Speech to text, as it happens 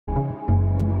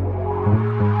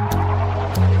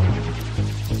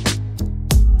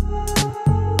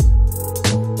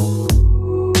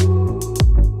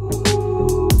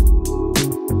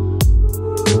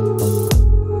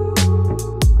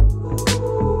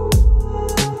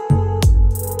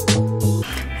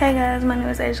Hey guys, my name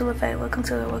is Angela Faye. Welcome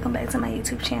back to my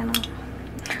YouTube channel.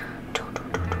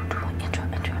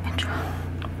 Intro.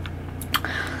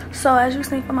 So as you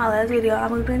seen from my last video, I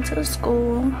moved into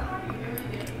school.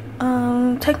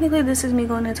 Technically this is me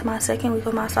going into my second week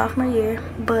of my sophomore year,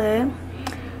 but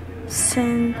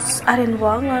since I didn't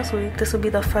vlog last week, this will be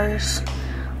the first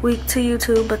week to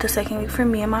YouTube, but the second week for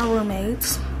me and my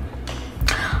roommates.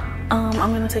 I'm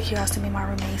gonna take you guys to meet my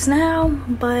roommates now,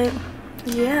 but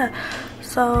yeah.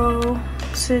 So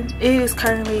since it is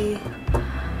currently,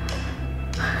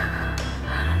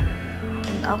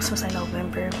 I was gonna say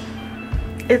November.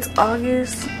 It's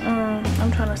August.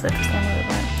 I'm trying to set this one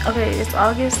up. Okay, it's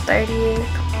August 30th,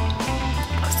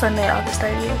 Sunday, August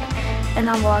 30th, and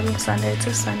I'm vlogging Sunday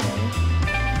to Sunday.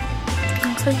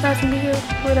 So you guys can be here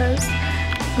with us,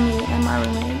 me and my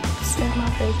roommates and my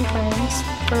baby friends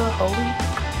for a whole week,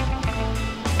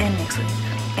 and next week,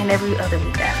 and every other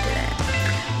week after that.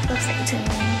 So stay tuned.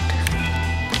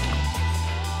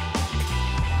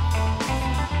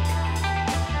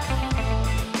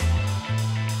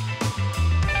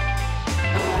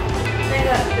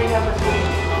 They have a food.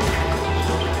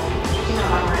 You know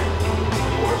I'm right.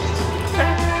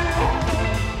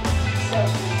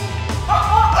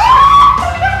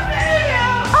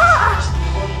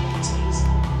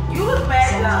 You look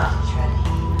bad enough.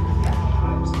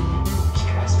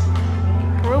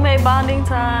 Roommate bonding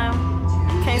time.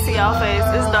 Can't see y'all face,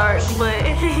 it's dark, but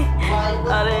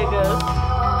oh, there it goes.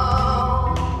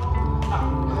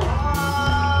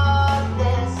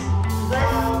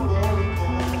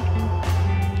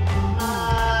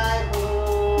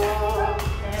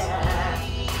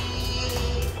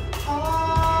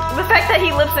 The fact that he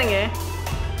lip singing.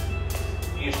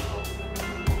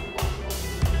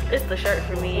 It's the shirt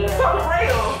for me. It's for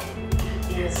real.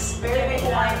 Yes. Very big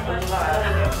Hawaiian punch.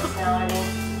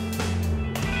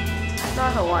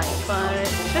 Not Hawaiian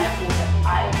punch.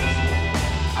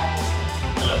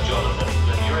 Look, Jonathan,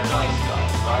 you're a nice guy,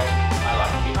 right? I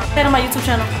like you. Head on my YouTube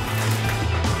channel.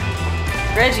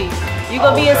 Reggie, you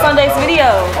gonna be in Sunday's video.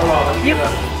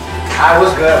 Hi,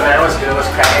 what's good, man? What's good?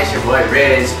 What's cracking? It's your boy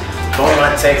Reg,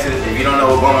 Beaumont, Texas. If you don't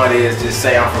know what Beaumont is, just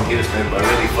say I'm from Houston, but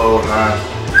really forward, man.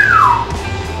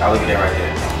 Y'all look at that right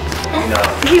there. You know,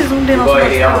 your boy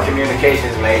here, I'm a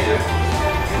communications major.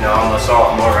 You know, I'm a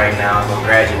sophomore right now. I'm gonna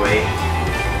graduate.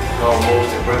 Gonna move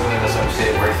to Brooklyn or some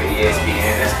shit, work for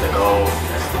ESPN. That's the goal.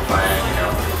 That's the plan, you know.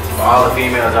 For all the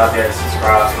females out there that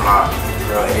subscribe to my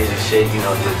real Asian shit, you know,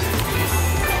 just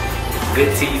good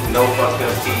teeth, no fucked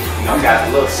up teeth. You know, got a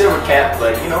little silver cap,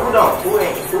 but you know, who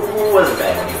wasn't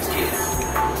bad when he was kids?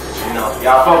 You know,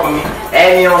 y'all fuck with me.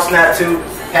 Add me on Snap too.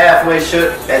 Halfway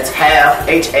shook. That's half,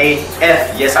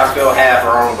 H-A-F. Yes, I spelled half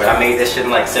wrong, but I made this shit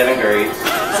in like 7th grade.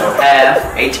 So half,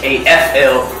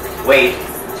 H-A-F-L, wait,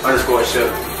 underscore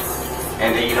shook.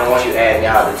 And then, you know, once you add,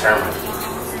 y'all determine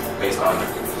based on the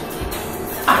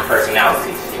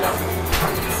personality, you know.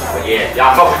 But yeah,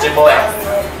 y'all fuck with your boy.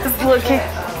 His little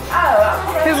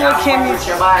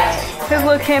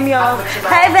Kim, y'all.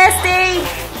 Hey, bestie.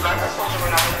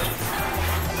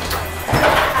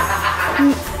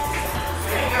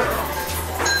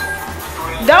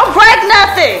 Don't break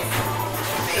nothing.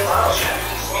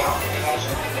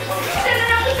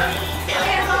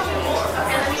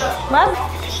 Mom?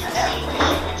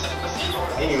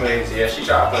 Anyways, yeah, she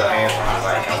tried to put her hands on me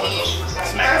like I was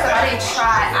smacking. First of all, I didn't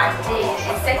try, I did.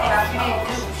 And second off, you didn't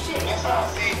do shit.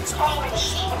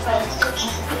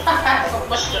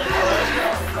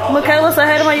 Michaela, say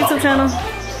hey to my YouTube channel.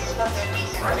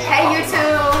 Hey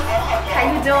YouTube, how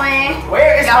you doing?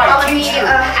 Where is y'all my follow me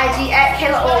IG at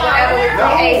Kayla or whatever with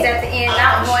 3 A's at the end.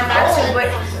 Not 1, not 2,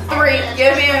 but 3. You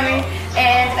feel me?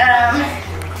 And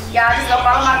y'all just go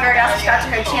follow my girl. Y'all subscribe to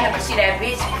her channel, but she that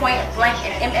bitch point blank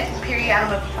and MF period. I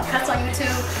don't know if cuts on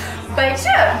YouTube, but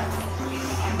yeah.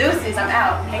 Deuces, I'm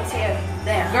out. Hey Tim,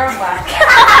 damn. Girl, bye.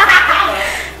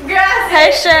 Girls.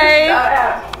 Hey Shay.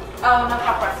 Oh, no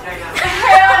paparazzi right now.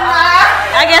 Hell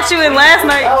nah. I got you in last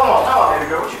night. Come on, baby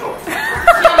girl, what you doing?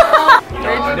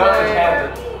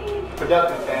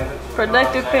 Productive panther.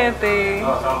 Productive panther.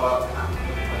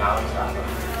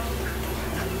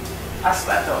 I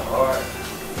slapped up hard.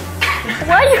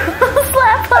 Why you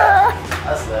slap her?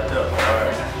 I slapped up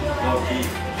hard. Low key.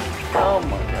 Oh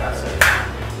my god.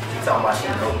 She's talking about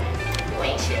shit, though. You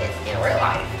ain't shit in real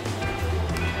life.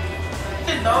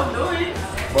 Don't do it.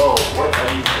 Bro, what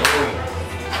are you doing?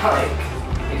 Like,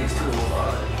 it is too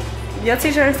hard. Your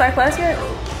teacher didn't start class yet?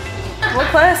 What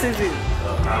class is it?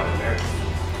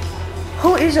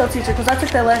 Who is your teacher? Because I took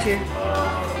that last year.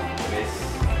 Miss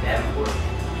Davenport.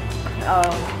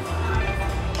 Oh.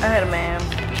 I had a man.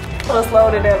 Plus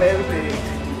loaded up everything.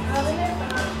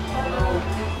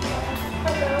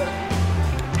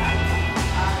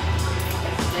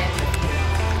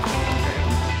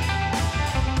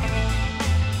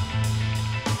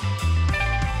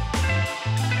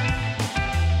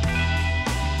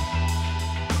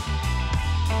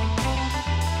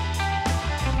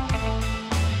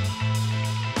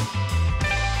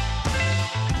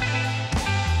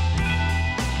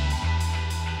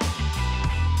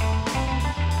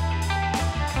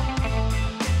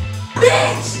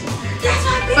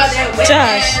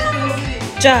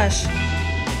 Josh.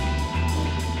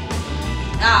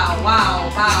 Wow.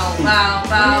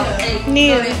 Hey,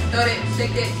 Nia. throw it,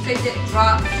 shake it,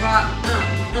 drop.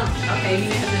 Okay,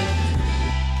 you have to.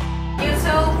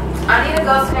 YouTube, I need to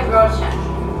go to the girl channel.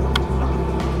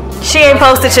 She ain't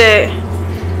posted yet.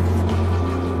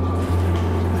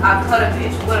 I cut a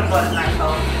bitch. What a butter knife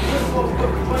hole.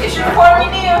 Is she recording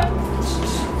me, Nia?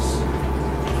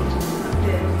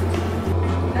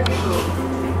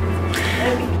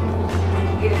 Let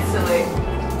me get into it.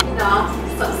 You know,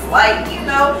 so it's like, you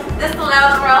know, this the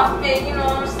lounge around me, you know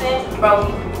what I'm saying? Bro,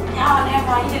 y'all never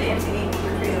mind. You did the MTV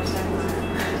crib, so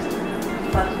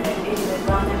fuck that idiot.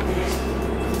 Don't have this.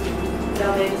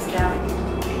 Don't let this down.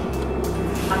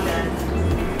 I'm done.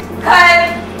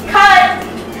 Cut.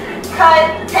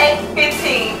 Take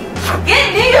 15.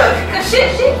 Get Nia, cause she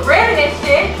grabbing that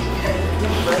shit.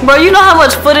 Bro, you know how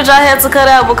much footage I had to cut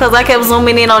out because I kept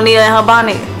zooming in on Nia and her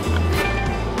bonnet?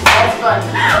 That's funny.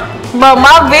 Bro,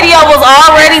 my video was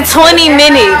already 20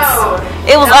 minutes.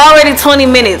 It was already 20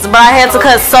 minutes, but I had to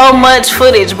cut so much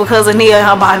footage because of Nia and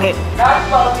her bonnet. That's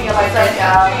supposed to be like that,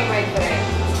 y'all.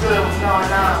 Good, what's going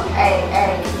on? Hey,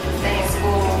 stay in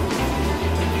school.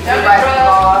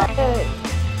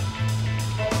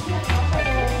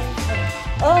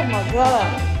 Oh my god.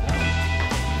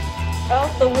 Out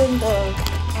the window.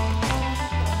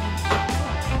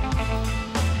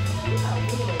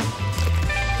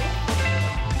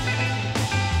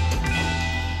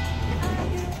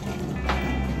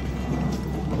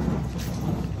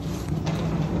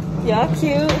 Y'all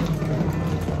cute.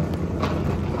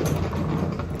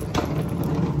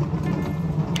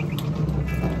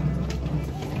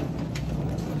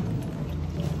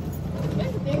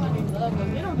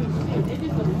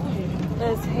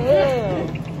 That's hell.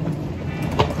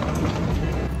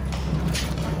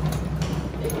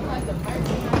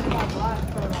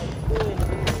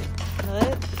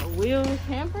 What? A wheel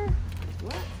hamper?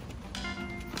 What?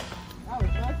 I was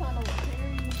just trying to carry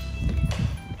you.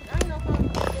 I don't know if I'm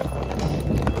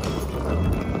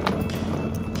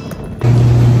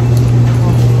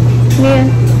yeah.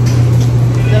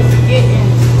 Just getting.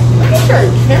 Look at your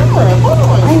camera. Hold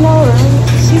on. I know, right?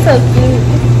 She's so cute.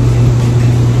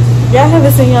 Y'all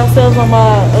haven't seen yourselves on my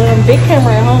big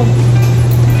camera at home.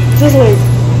 Just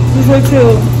wait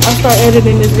till I start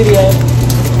editing this video.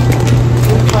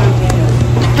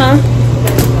 Huh?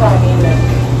 Oh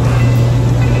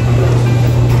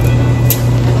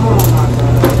my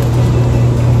god.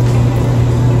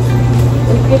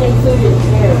 Let's get into this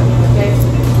hair, okay?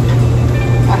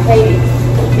 I hate it.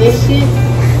 This shit.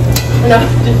 No,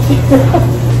 just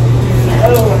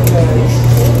oh my god.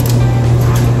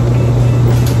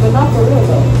 But not for real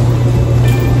though.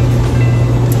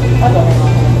 I don't have my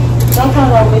hair.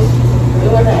 Sometimes I wish it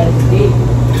wasn't as big.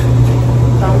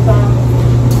 Sometimes.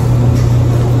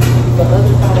 But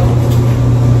other times,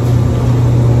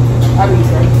 I be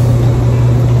great.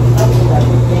 I feel like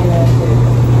it's damn that shit.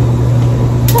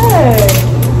 Hey!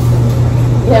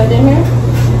 You have thin hair?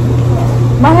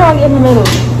 My hair like in the middle.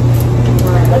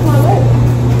 That's my leg.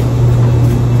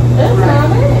 That's my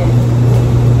leg.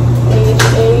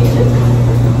 Asian.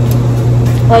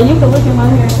 Like you can look at my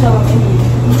hair and tell I'm Indian.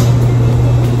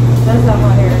 That's how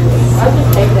my hair is. I just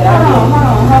take that out. Hold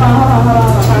on.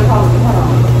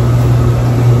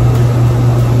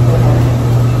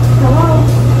 Hello?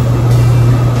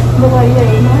 But like, yeah,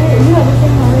 with my hair, you have to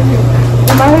take my hair here.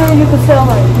 With my hair, you can tell,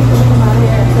 like, you can look at my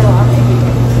hair and tell I'm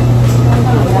Indian.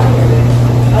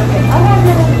 Okay, I got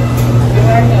it. You're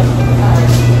right here. Alright.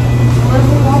 Let's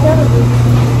move on better.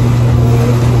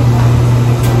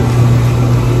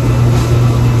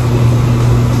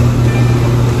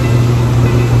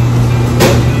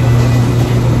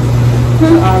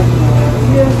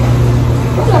 Yeah.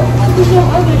 What the fuck is your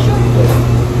other shirt there?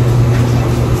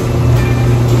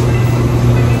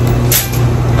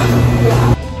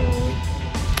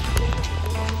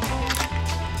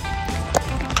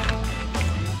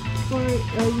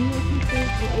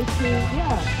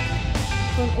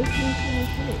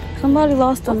 Somebody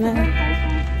lost them there.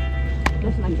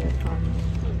 That's not their car.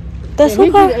 That's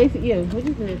your car? Yeah, what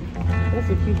is it? That's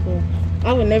a cute car.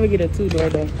 I would never get a 2-door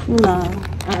though. No.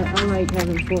 I like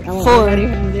having 4. I want everybody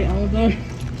having their own door.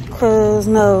 Cause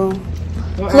no.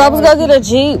 Cause I was gonna get a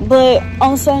Jeep, but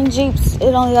on certain Jeeps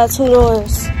it only got 2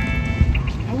 doors.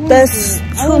 That's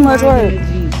too much work.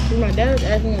 My dad was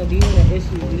asking me to be in an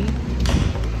SUV.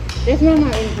 That's not my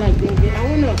like. I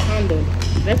want a Honda.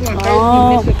 That's my first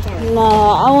initial car. No,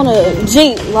 I want a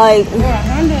Jeep like. Or a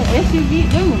Honda SUV.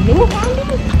 Them new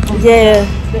Hondas. Yeah.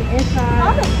 The inside.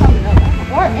 Honda's coming up.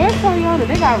 Or and Toyota,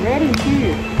 they got red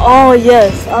interior. Oh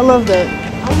yes, I love that.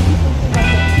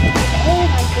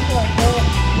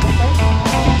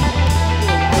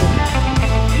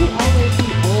 You always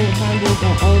see old Hondas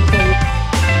and old Toyota.